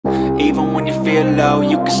Even when you feel low,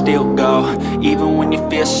 you can still go. Even when you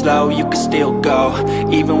feel slow, you can still go.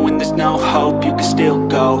 Even when there's no hope, you can still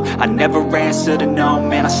go. I never answer to no,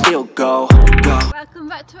 man, I still go. Welcome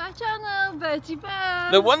back to our channel, Bertie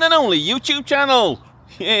Bus. The one and only YouTube channel.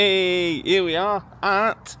 Yay! Here we are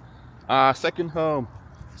at our second home,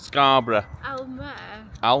 Scarborough.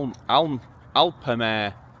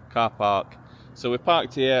 Alpermare car park. So we're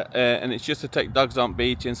parked here and it's just to take dogs on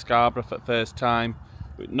beach in Scarborough for the first time.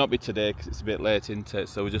 Not be today because it's a bit late, isn't it?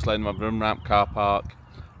 So we're just letting them have a run ramp car park,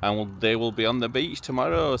 and they will be on the beach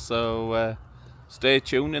tomorrow. So stay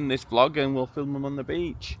tuned in this vlog and we'll film them on the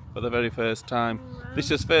beach for the very first time. Wow.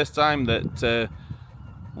 This is the first time that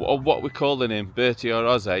what we're calling him, Bertie or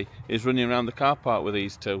Ozzy, is running around the car park with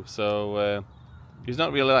these two. So he's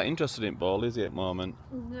not really that interested in ball, is he, at the moment?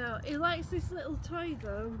 No, he likes this little toy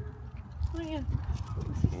though. Oh yeah.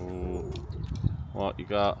 Ooh. What you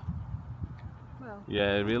got? Well.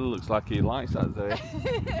 Yeah, it really looks like he likes that, Zoe.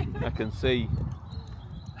 I can see.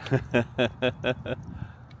 Ready?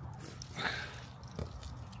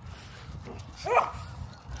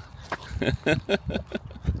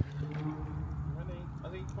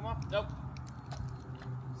 Come on. Nope.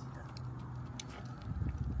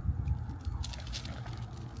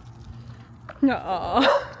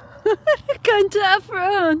 No. Going to have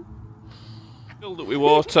fun. Filled up with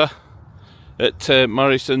water at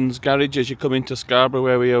Morrison's garage as you come into Scarborough,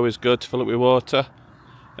 where we always go to fill up with water.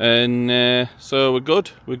 And so we're good.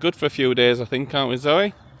 We're good for a few days, I think, aren't we, Zoe?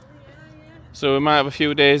 Yeah. So we might have a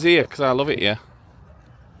few days here because I love it here.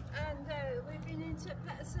 And we've been into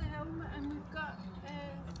Home and we've got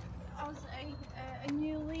a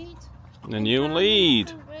new lead. A new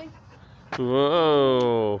lead.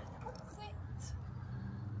 Whoa. Sit.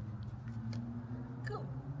 Good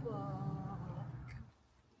boy.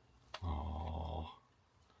 Oh.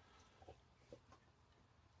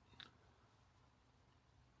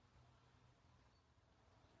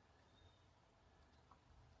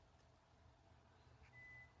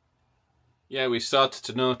 Yeah, we started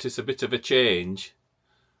to notice a bit of a change.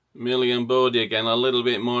 Millie and Bodie again, a little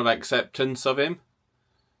bit more acceptance of him.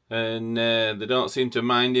 And they don't seem to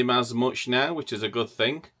mind him as much now, which is a good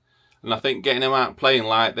thing. And I think getting them out playing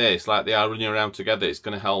like this, like they are running around together, it's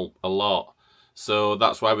going to help a lot. So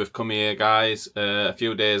that's why we've come here, guys. A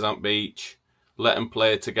few days on beach. Let them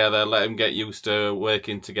play together. Let them get used to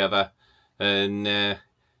working together. And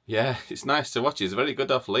yeah, it's nice to watch. He's very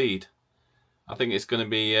good off lead. I think it's going to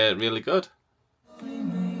be really good.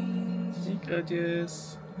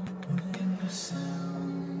 Gorgeous.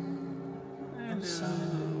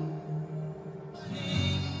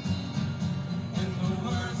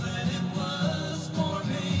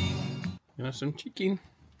 You want some chicken?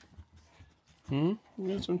 You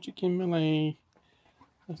want some chicken, Millie?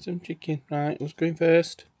 Have some chicken. Right, who's going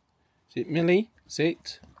first? Sit, Millie.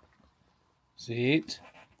 Sit. Sit.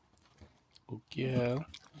 Good girl.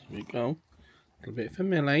 Here we go. A little bit for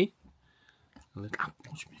Millie. A little.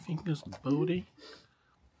 Wash my fingers, Bodie.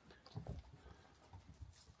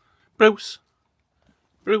 Bruce.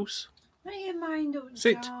 Bruce. Make your mind up,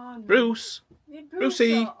 Sit. John. Bruce.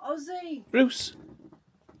 Brucey. Ozzy. Bruce.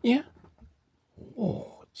 Yeah.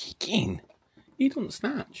 Oh, chicken. He doesn't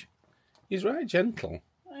snatch. He's right gentle.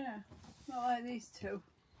 Yeah, not like these two.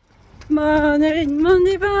 Morning,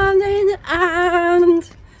 Monday morning, and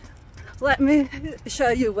let me show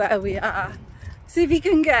you where we are. See if you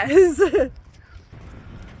can guess.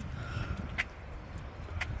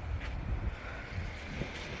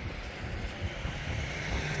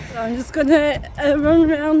 So I'm just gonna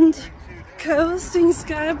run around coast in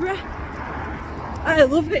Scarborough. I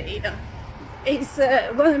love it here. It's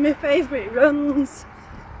one of my favourite runs.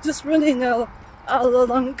 Just running all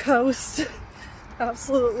along coast.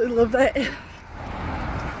 Absolutely love it.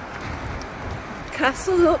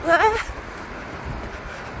 Castle up there.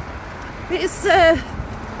 It's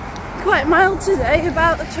quite mild today,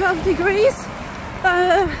 about 12 degrees.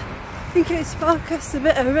 I think it's forecast a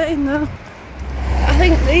bit of rain though. I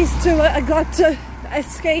think these two are glad to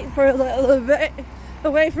escape for a little bit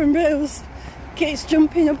away from Bruce. Keeps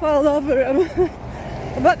jumping up all over him.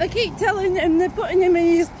 But they keep telling him they're putting him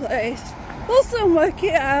in his place. We'll soon work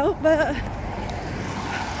it out, but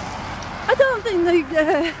I don't think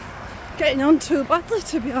they're getting on too badly,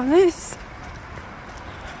 to be honest.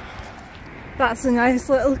 That's a nice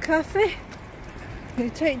little cafe. You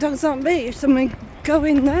take dogs on beach and we go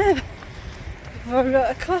in there for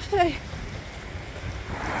a coffee.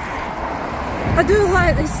 I do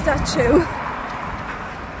like this statue.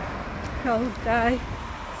 Old guy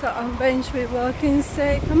sat on bench with walking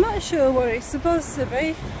stick. I'm not sure what it's supposed to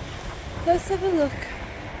be. Let's have a look.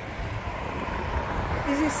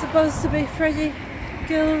 Is he supposed to be Freddie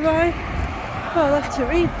Gilroy? Well, I'll have to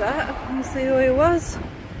read that and see who he was.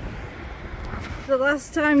 The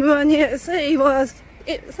last time we were here to see it was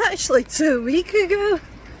actually 2 weeks ago.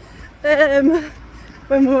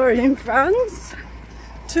 When we were in France.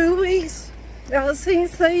 2 weeks.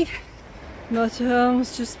 Since the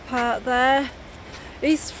motorhome's just parked there.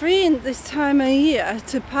 It's free this time of year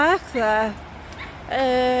to park there.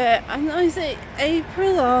 I know, is it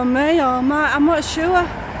April or May or March? I'm not sure.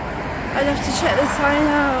 I'd have to check the sign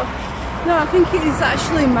out. No, I think it is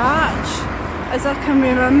actually March, as I can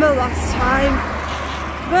remember last time.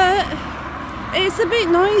 But it's a bit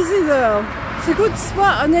noisy though. It's a good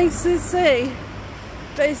spot on ACC,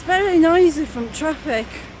 but it's very noisy from traffic.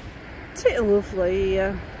 It's lovely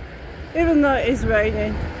here. Even though it is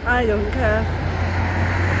raining, I don't care.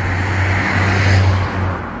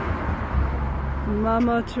 My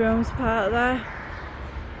motorhome's parked there.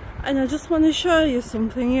 And I just want to show you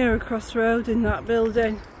something here across the road in that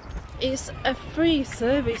building. It's a free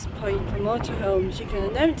service point for motorhomes. You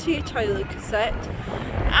can empty your toilet cassette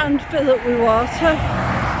and fill it with water.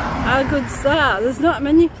 How good's that? There's not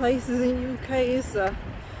many places in the UK, is there?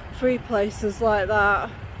 Free places like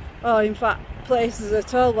that. Or in fact, places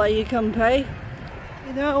at all where you can pay.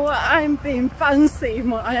 You know what, I've been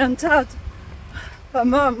fancying what I haven't had for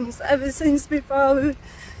months ever since before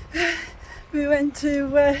we went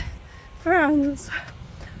to France.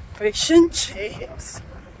 Fish and chips.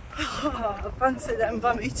 Oh, I fancy them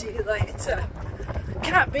for me to you later.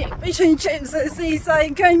 Can't beat fish and chips at the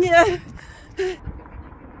seaside, can you?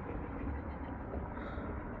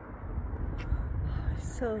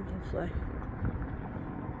 It's so lovely.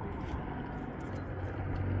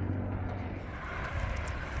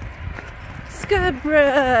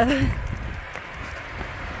 Sheperd.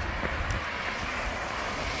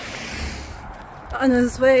 On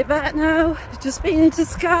his way back now, just been into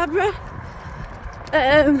Scarborough.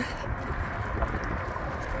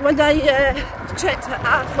 When I checked the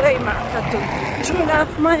halfway mark, I'd done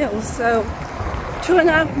 2.5 miles, so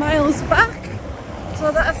 2.5 miles back.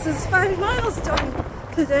 So that's just 5 miles done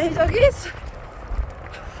today, doggies.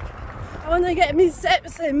 I want to get my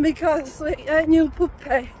steps in because with a new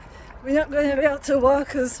puppy, we're not going to be able to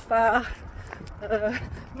walk as far.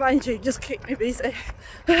 Mind you, just keep me busy.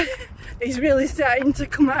 He's really starting to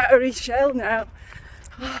come out of his shell now.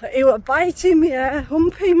 He was biting me hair,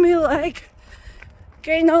 humping my leg,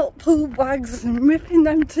 getting out poo bags and ripping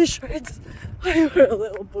them to shreds. I were a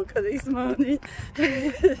little bugger this morning.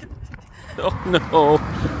 Oh no,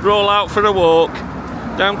 roll out for a walk,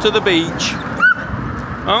 down to the beach,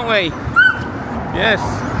 aren't we? Yes,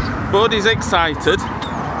 Bodie's excited.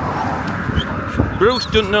 Bruce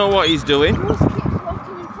doesn't know what he's doing.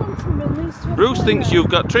 Bruce thinks you've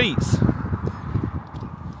got treats.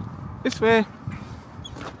 This way.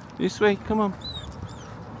 This way, come on.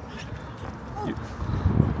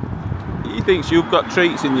 He thinks you've got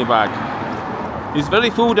treats in your bag. He's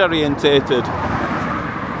very food orientated.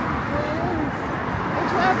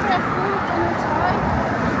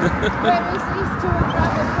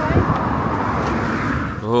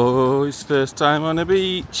 Oh, his first time on a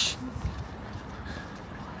beach.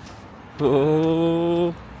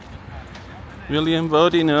 Oh, William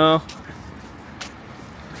Bodie, no.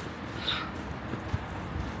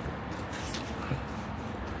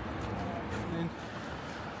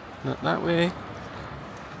 Not that way.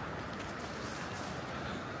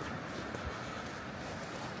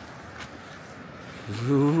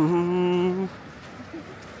 Ooh.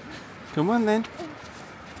 Come on then.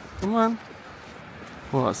 Come on.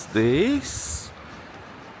 What's this?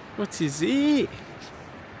 What is it?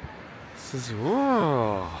 Says,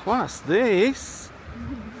 whoa, what's this?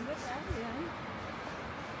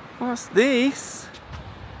 What's this?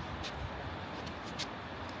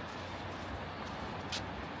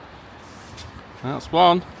 That's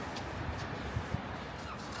one.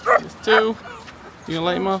 There's two. You gonna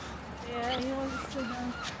let him off? Yeah, he wants to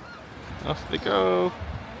go. Off they go.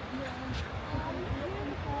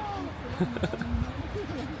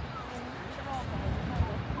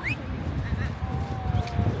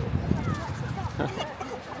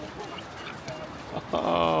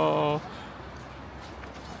 Oh.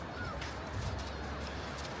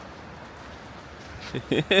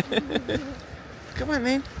 Come on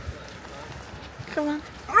then. Come on.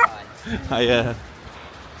 Hiya.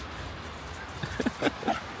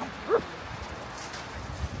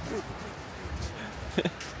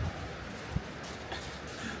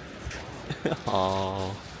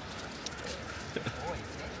 Oh.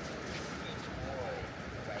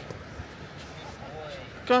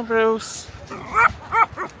 Come on, Bruce.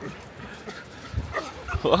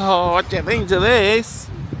 Oh, what do you think of this?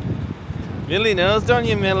 Millie knows, don't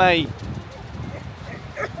you, Millie?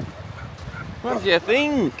 What do you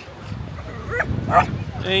think?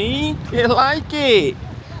 Hey, you like it?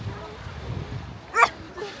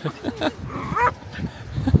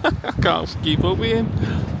 I can't keep up with him.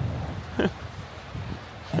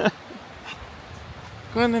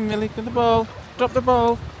 Go on then, Millie, get the ball. Drop the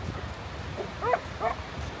ball.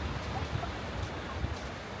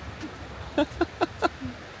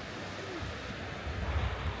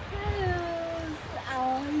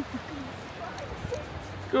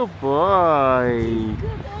 Good boy.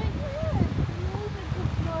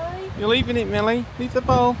 You're leaving it, Millie. Leave the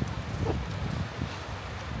ball.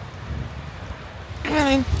 Come on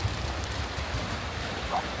in.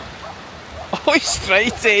 Oh, he's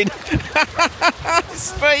straight in.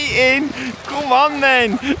 Straight in. Come on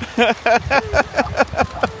then.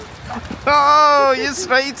 Oh, you're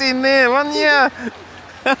straight in there, aren't you?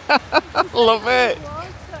 Love it.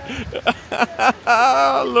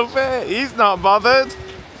 Love it. He's not bothered.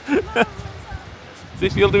 See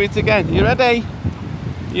if you'll do it again. You ready?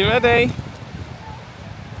 You ready?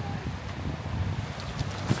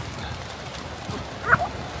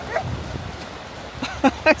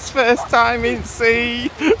 It's first time in sea.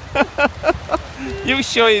 You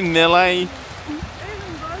show him, Millie.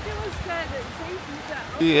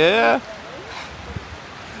 Yeah.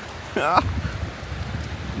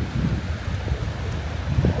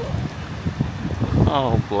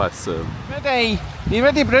 Oh, bless him. Ready? You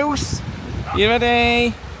ready, Bruce? You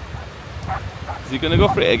ready? Is he going to go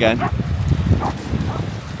for it again?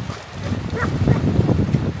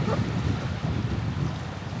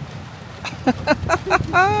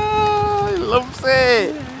 He loves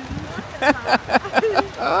it.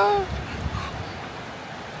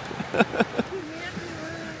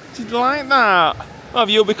 Did you like that? Oh, have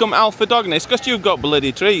you become alpha dog now? It's because you've got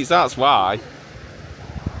bloody treats, that's why.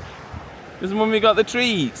 Has Mummy got the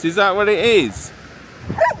treats? Is that what it is?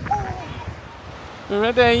 We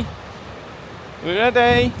ready? We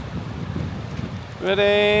ready?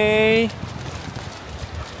 Ready?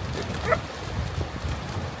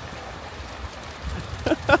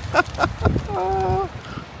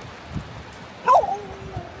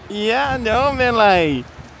 Yeah, no, Millie. I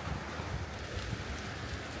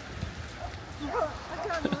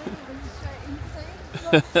can't believe it was straight in sync.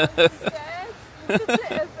 Look at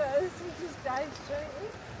it at first, he just dived straight in.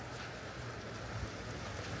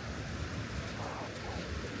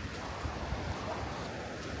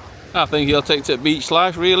 I think you'll take to beach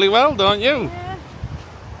life really well, don't you? Yeah.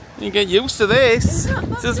 You get used to this.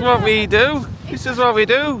 This is what we do. This is what we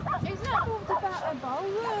do. It's not moved about a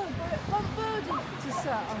bowler, but one birdie to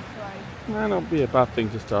start off with. That'll be a bad thing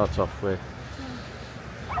to start off with.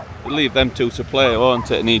 You leave them two to play, won't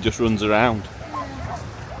it? And he just runs around.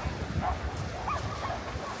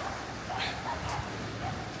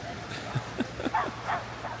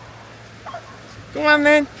 Come on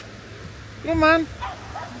then. Come on.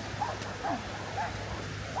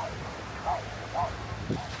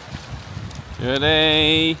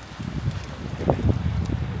 Ready?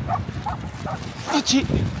 Watch it.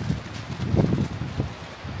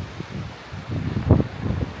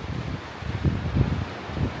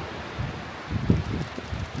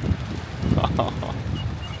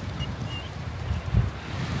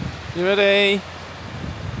 You ready?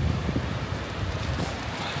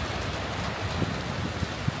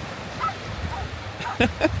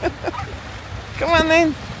 Come on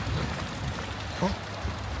then.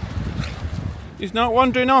 He's not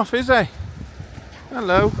wandering off, is he?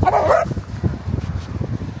 Hello.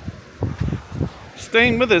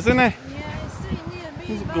 Staying with us, isn't he? Yeah, he's staying near me.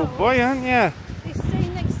 He's a good boy, aren't you? He's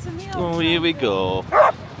staying next to me. Oh, here we go.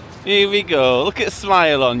 Here we go. Look at a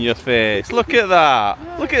smile on your face. Look at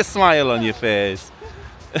that. Look at a smile on your face.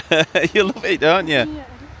 You love it, don't you? Yeah.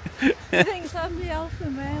 He thinks I'm the alpha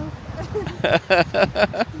male.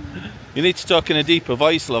 You need to talk in a deeper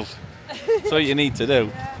voice, love. That's what you need to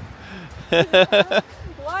do. Yeah.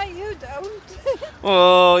 Why you don't?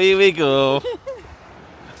 Oh, here we go.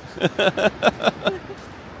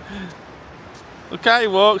 Look how he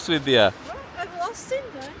walks with you. Well, I've lost him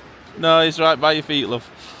then. No, he's right by your feet, love.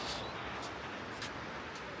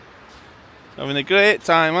 Having a great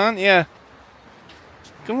time, aren't you?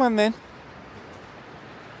 Come on then.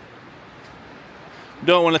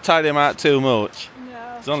 Don't want to tire him out too much.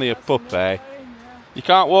 No. He's only a that's puppy. annoying, You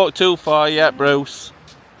can't walk too far yet, Bruce.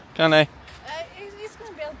 Can he? yeah. He's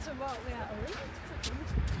going to be able to walk without a reach.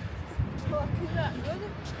 Walking that good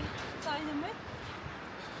at signing me.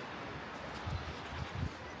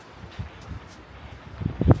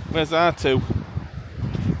 Where's our two?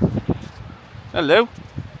 Hello.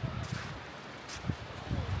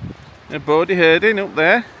 Bodie herding up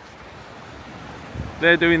there.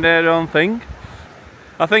 They're doing their own thing.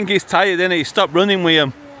 I think he's tired, isn't he? Stop running with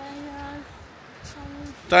him. Yeah.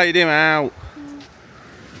 Tired him out.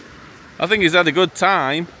 I think he's had a good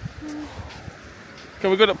time.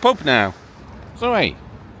 Can we go to the pub now? Zoe,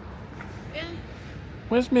 Yeah.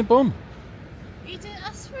 where's my bun? You didn't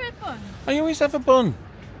ask for a bun. I always have a bun.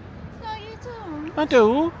 No, you don't. I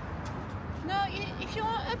do. No, if you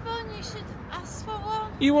want a bun, you should ask for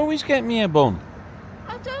one. You always get me a bun.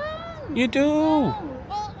 I don't. You do. No.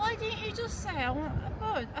 Well, why didn't you just say I want a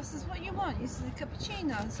bun? I said, what you want? You said a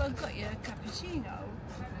cappuccino, so I got you a cappuccino.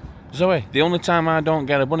 Zoe, the only time I don't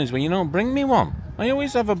get a bun is when you don't bring me one. I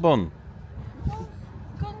always have a bun. Well,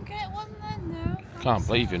 go and get one then now. Can't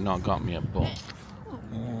believe you've not got me a bun. Oh,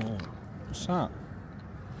 what's that?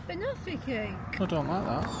 Banoffee cake. I don't like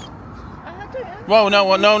that. I don't know. Whoa,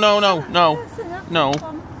 no. That's enough. No.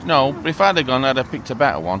 One. No, but if I'd have gone, I'd have picked a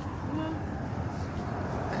better one. No.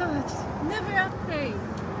 God, never happy.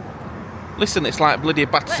 Listen, it's like bloody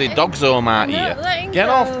Battersea Dog's Home out No, here. let him Get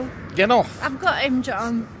go. off. Get off. I've got him,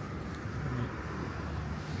 John.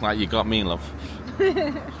 Like you got me, love.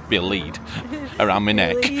 Be a lead around my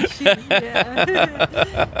neck.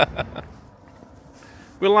 Yeah.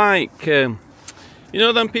 We're like, you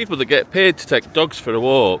know them people that get paid to take dogs for a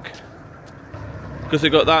walk? Because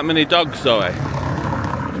they've got that many dogs, Zoe.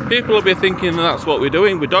 People will be thinking that's what we're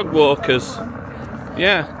doing, we're dog walkers.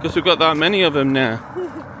 Yeah, because we've got that many of them now.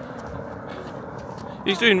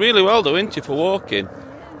 He's doing really well though, isn't he, for walking? I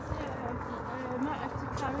might have to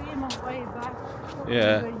carry him on the way back.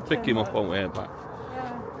 Yeah, pick him up on the way back.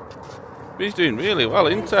 Yeah. But he's doing really well,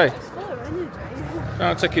 isn't he? He's full of energy.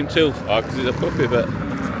 Can't take him too far because he's a puppy, but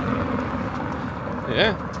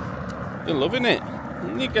yeah, they're loving it,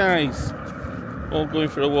 aren't you guys? All going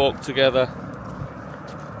for a walk together.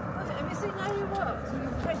 Have you seen how he walks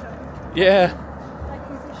with his head up? Yeah, Like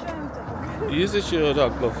he's a show dog. he is a show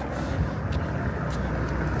dog, love.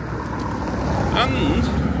 And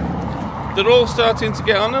they're all starting to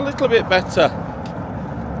get on a little bit better,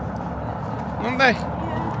 aren't they?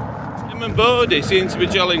 Yeah. Him and Bodie seem to be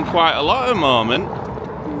gelling quite a lot at the moment,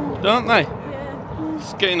 don't they? Yeah.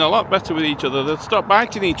 It's getting a lot better with each other. They've stopped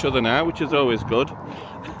biting each other now, which is always good.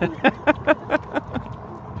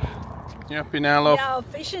 You happy now, love? Yeah,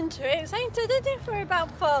 fish and chips. Ain't did it for about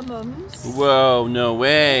 4 months. Whoa, no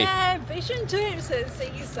way. Yeah, fish and chips at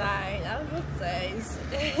Seaside. I would say.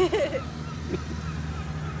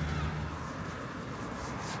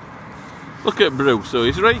 Look at Bruce, so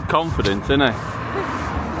he's right confident, isn't he?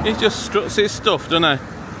 He just struts his stuff, doesn't he? At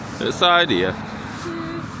the side here.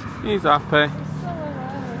 He's happy.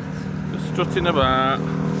 Just strutting about.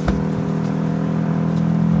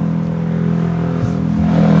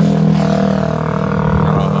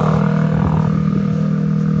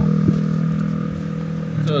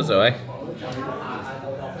 So Zoe,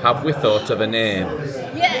 have we thought of a name?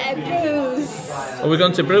 Yeah, Bruce. Are we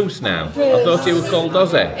going to Bruce now? Bruce. I thought he was called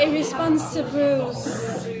Ozzy. In response to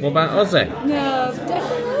Bruce. What about Ozzy? No,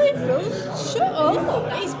 definitely Bruce. Shut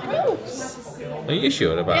up. He's Bruce. Are you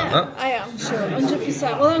sure about Yeah, that? I am sure.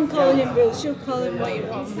 100%. Well, I'm calling him Bruce. You'll call him what you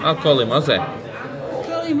want. I'll call him Ozzy.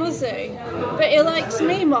 Call him Ozzy. But he likes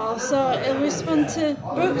me more, so he'll respond to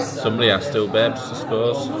Bruce. Somebody has to, babes, I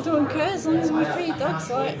suppose. I don't care as long as we're 3 dogs.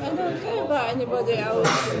 Like, I don't care about anybody else.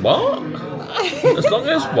 What? As long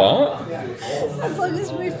as what? As long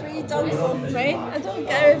as we're 3 dogs love me, I don't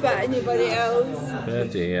care about anybody else.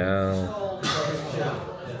 Bloody hell.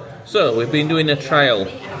 So, we've been doing a trial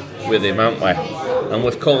with him, haven't we? And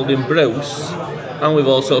we've called him Bruce, and we've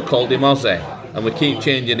also called him Ozzy. And we keep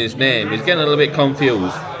changing his name. He's getting a little bit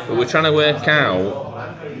confused, but we're trying to work out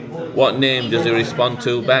what name does he respond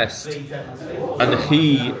to best. And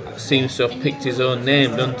he seems to have picked his own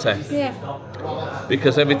name, doesn't he? Yeah.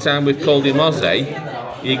 Because every time we've called him Ozzy,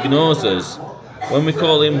 he ignores us. When we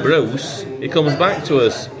call him Bruce, he comes back to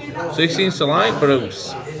us. So he seems to like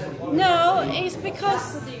Bruce. No, it's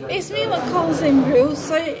because it's me that calls him Bruce,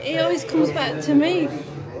 so he always comes back to me.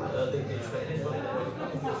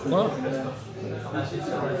 What?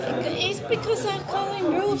 It's because I call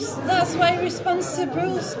him Bruce. That's why he responds to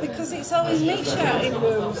Bruce, because it's always me shouting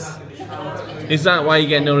Bruce. Is that why you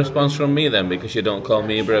get no response from me then? Because you don't call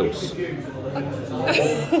me Bruce? Right?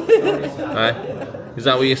 Is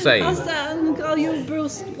that what you're saying? I'll start and call you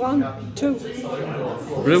Bruce 1, 2.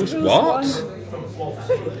 Bruce what?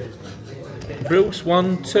 1. Bruce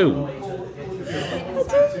 1, 2. I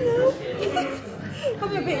don't know.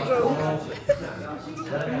 I'm a bit drunk.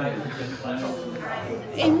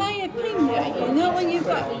 In my opinion, you know, when you've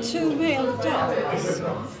got 2 male dogs,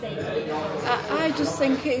 I just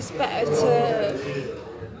think it's better to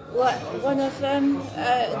let one of them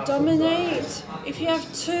dominate. If you have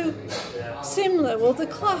two similar, will they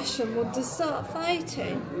clash and will they start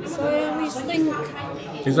fighting? So I always think...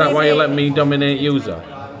 Is that why you let me dominate user?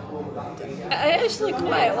 I actually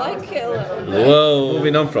quite like it a little bit. Whoa,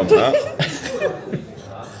 moving on from that.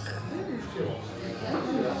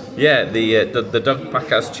 Yeah, the dog pack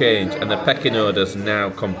has changed and the pecking order's now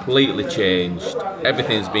completely changed.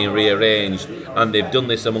 Everything's been rearranged and they've done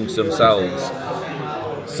this amongst themselves.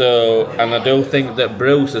 So, and I do think that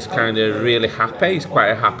Bruce is kind of really happy. He's quite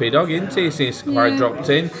a happy dog, isn't he? He seems quite dropped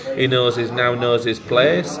in. He knows his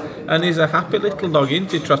place, and he's a happy little dog,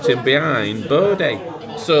 isn't he? Trotting behind Bodie.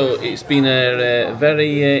 So it's been a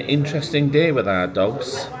very interesting day with our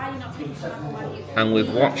dogs, and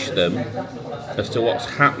we've watched them as to what's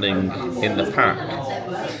happening in the pack,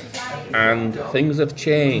 and things have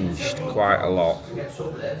changed quite a lot.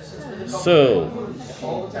 So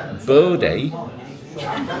Bodie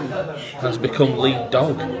has become lead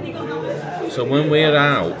dog. So when we're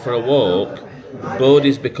out for a walk,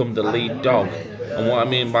 Bodie's become the lead dog. And what I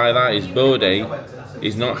mean by that is Bodie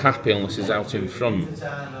is not happy unless he's out in front.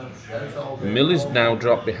 Millie's now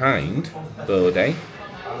dropped behind Bodie,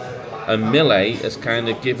 and Millie has kind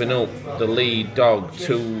of given up the lead dog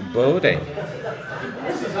to Bodie.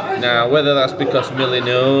 Now, whether that's because Millie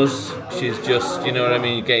knows she's just, you know what I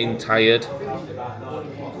mean, getting tired,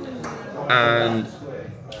 and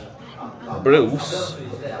Bruce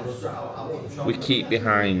we keep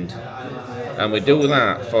behind, and we do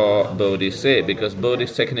that for Bodie's sake, because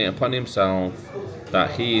Bodie's taking it upon himself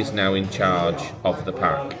that he is now in charge of the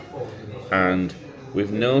pack, and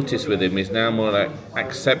we've noticed with him is now more like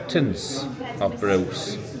acceptance of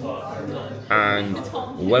Bruce. And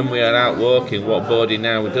when we are out walking, what Bodie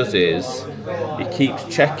now does is he keeps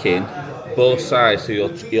checking both sides, so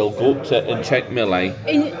he'll go up to and check Millie.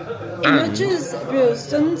 He nudges Bruce,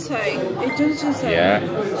 doesn't he? He nudges him. Yeah.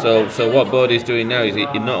 So what Bodie's doing now is he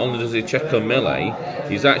not only does he check on Millie,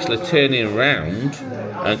 he's actually turning around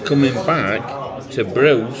and coming back to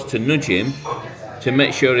Bruce to nudge him to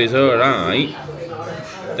make sure he's alright.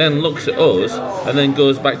 Then looks at us and then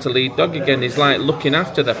goes back to lead dog again. He's like looking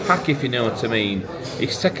after the pack, if you know what I mean.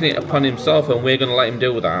 He's taking it upon himself, and we're going to let him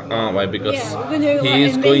do that, aren't we? Because he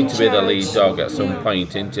is going to be the lead dog at some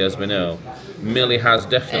point, isn't he, as we know. Millie has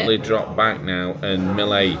definitely dropped back now, and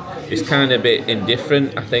Millie is kind of a bit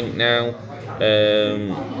indifferent, I think, now.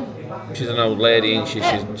 She's an old lady, and she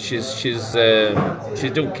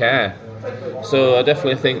don't care. So I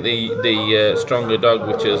definitely think the stronger dog,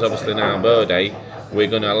 which is obviously now Bodie, we're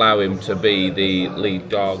going to allow him to be the lead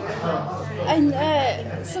dog. And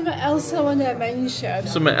something else I want to mention.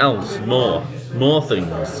 Something else, more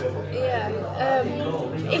things. Yeah,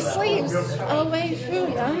 he sleeps all the way through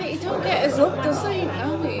night. He don't get us up, does he?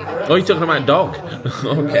 Oh, you're talking about dog?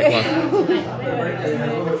 Okay, well.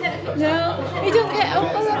 No, he don't get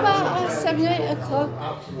up until about 7, 8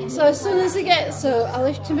 o'clock. So as soon as he gets up, I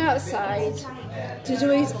lift him outside to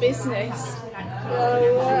do his business.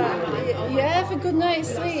 So, yeah, have a good night's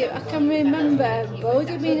sleep. I can remember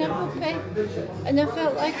Bodie being a puppy, and I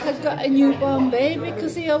felt like I'd got a newborn baby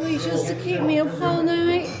because he always used to keep me up all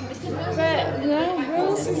night. But no,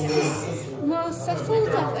 Rose is just more settled,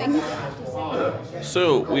 I think.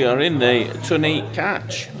 So we are in the Tunny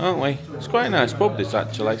Catch, aren't we? It's quite a nice pub, this,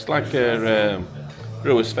 actually. It's like a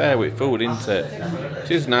brewer's fair with food, isn't it?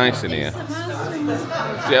 It is nice in here.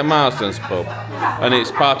 It's a Marsden's pub, and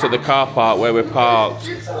it's part of the car park where we parked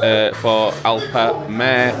for Alpa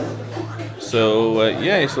Mare. So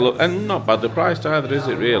yeah, it's a look, and not bad the price either, is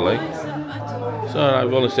it really? So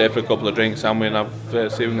I've only stayed for a couple of drinks, and we'll have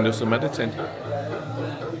see if we can do some editing.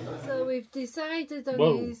 So we've decided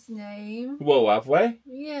on his name. Whoa, have we?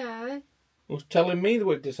 Yeah. Who's telling me that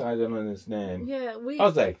we've decided on his name? Yeah,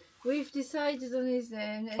 we've decided on his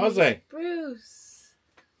name. And it's Bruce.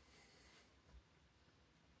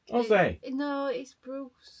 Ozzy? No, it's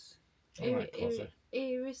Bruce. I like Ozzy.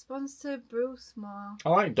 He responds to Bruce more. I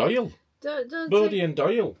like Doyle. Don't Bodie and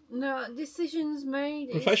Doyle. No, decisions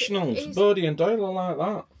made. Professionals. Bodie and Doyle, I like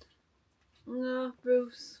that. No,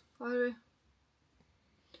 Bruce. Sorry.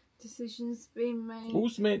 Decisions being made.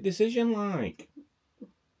 Who's made decision like?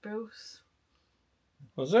 Bruce.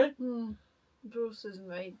 Was it? Bruce has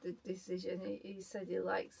made the decision. He said he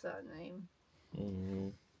likes that name.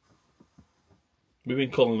 We've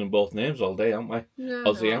been calling them both names all day, haven't we? No,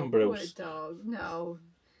 Ozzy and Bruce. Dog. No.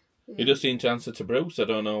 He does seem to answer to Bruce, I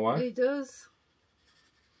don't know why. He does.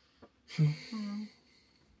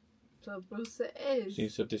 So Bruce it is.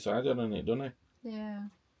 Seems to have decided on it, doesn't he? Yeah.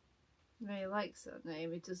 He likes that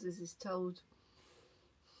name. He does as he's told.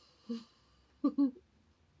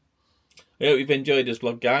 I hope you've enjoyed this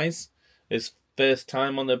vlog, guys. It's first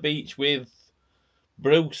time on the beach with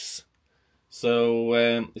Bruce. So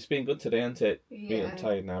it's been good today, hasn't it? Yeah. I'm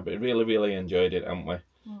tired now, but really enjoyed it, haven't we?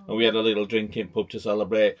 And we had a little drinking pub to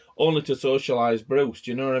celebrate, only to socialise Bruce.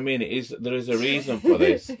 Do you know what I mean? There is a reason for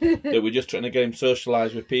this, that we're just trying to get him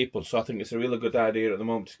socialised with people. So I think it's a really good idea at the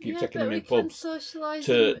moment to keep taking him in pubs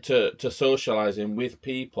to socialise him with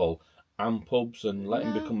people and pubs and let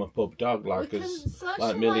him become a pub dog like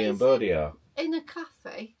Millie and Bertie are. In a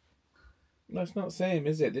cafe. That's not the same,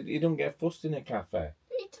 is it? He don't get fussed in a cafe.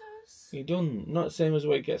 He does. He don't. Not the same as the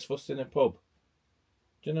way he gets fussed in a pub.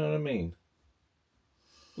 Do you know what I mean?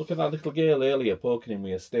 Look at that little girl earlier poking him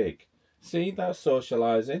with a stick. See, that's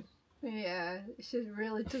socialising. Yeah, she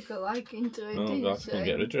really took a liking to it, didn't God, she? Couldn't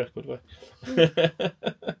get rid of her, could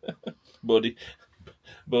we?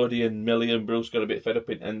 Bodie and Millie and Bruce got a bit fed up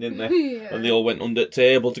in the end, didn't they? Yeah. And they all went under the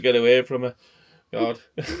table to get away from her. God.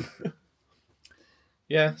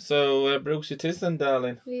 Yeah, so Bruce it is then,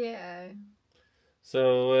 darling. Yeah.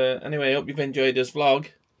 So, anyway, I hope you've enjoyed this vlog.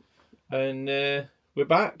 And we're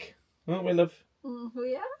back, aren't we, love?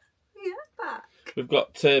 We are back. We've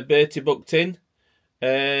got Bertie booked in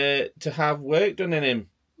to have work done in him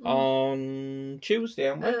on Tuesday,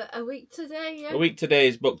 haven't we? A week today, yeah. A week today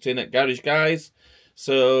is booked in at Garage Guys.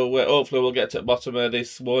 So hopefully we'll get to the bottom of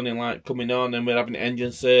this warning light coming on, and we're having the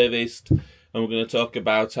engine serviced, and we're going to talk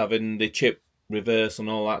about having the chip reverse and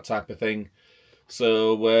all that type of thing.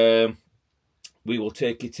 So we will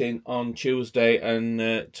take it in on Tuesday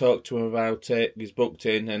and talk to him about it. He's booked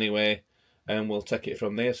in anyway. And we'll take it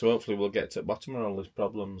from there. So hopefully we'll get to the bottom of all his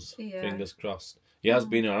problems. Yeah. Fingers crossed. He has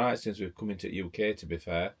been alright since we've come into the UK, to be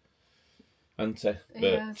fair. Hasn't he?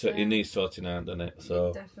 But it needs sorting out, doesn't it?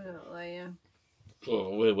 So definitely, yeah.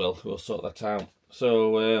 Oh, we'll sort that out.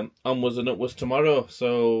 So onwards and upwards tomorrow.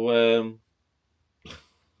 So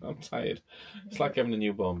I'm tired. It's like having a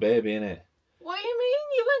newborn baby, isn't it? What do you mean?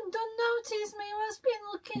 You haven't done notice me was been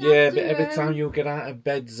looking after but every time you get out of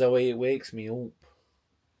bed, Zoe, it wakes me up.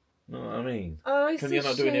 Know what I mean? Oh, can you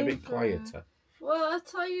not do it a bit quieter? Well, I'll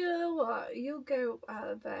tell you what, you'll go out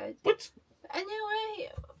of bed. What?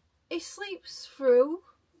 Anyway, he sleeps through.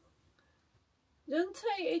 Don't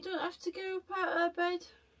he? You don't have to go out of bed.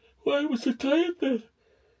 Why was I tired then?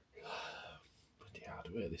 Pretty hard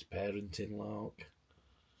work, this parenting, look.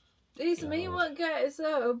 It's me what gets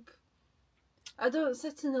up. I don't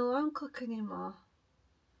set an alarm clock anymore.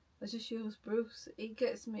 I just use Bruce. He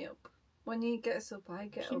gets me up. When he gets up, I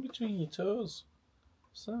get up. Between your toes.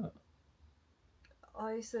 What's that? Oh,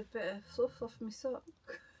 it's a bit of fluff off my sock.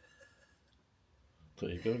 Thought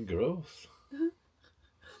you were going gross.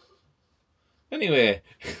 Anyway,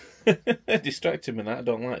 distracting me that. I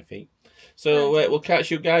don't like feet. So we'll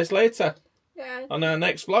catch you guys later. Yeah. On our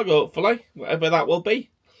next vlog, hopefully, whatever that will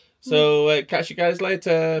be. So catch you guys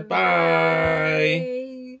later. Bye.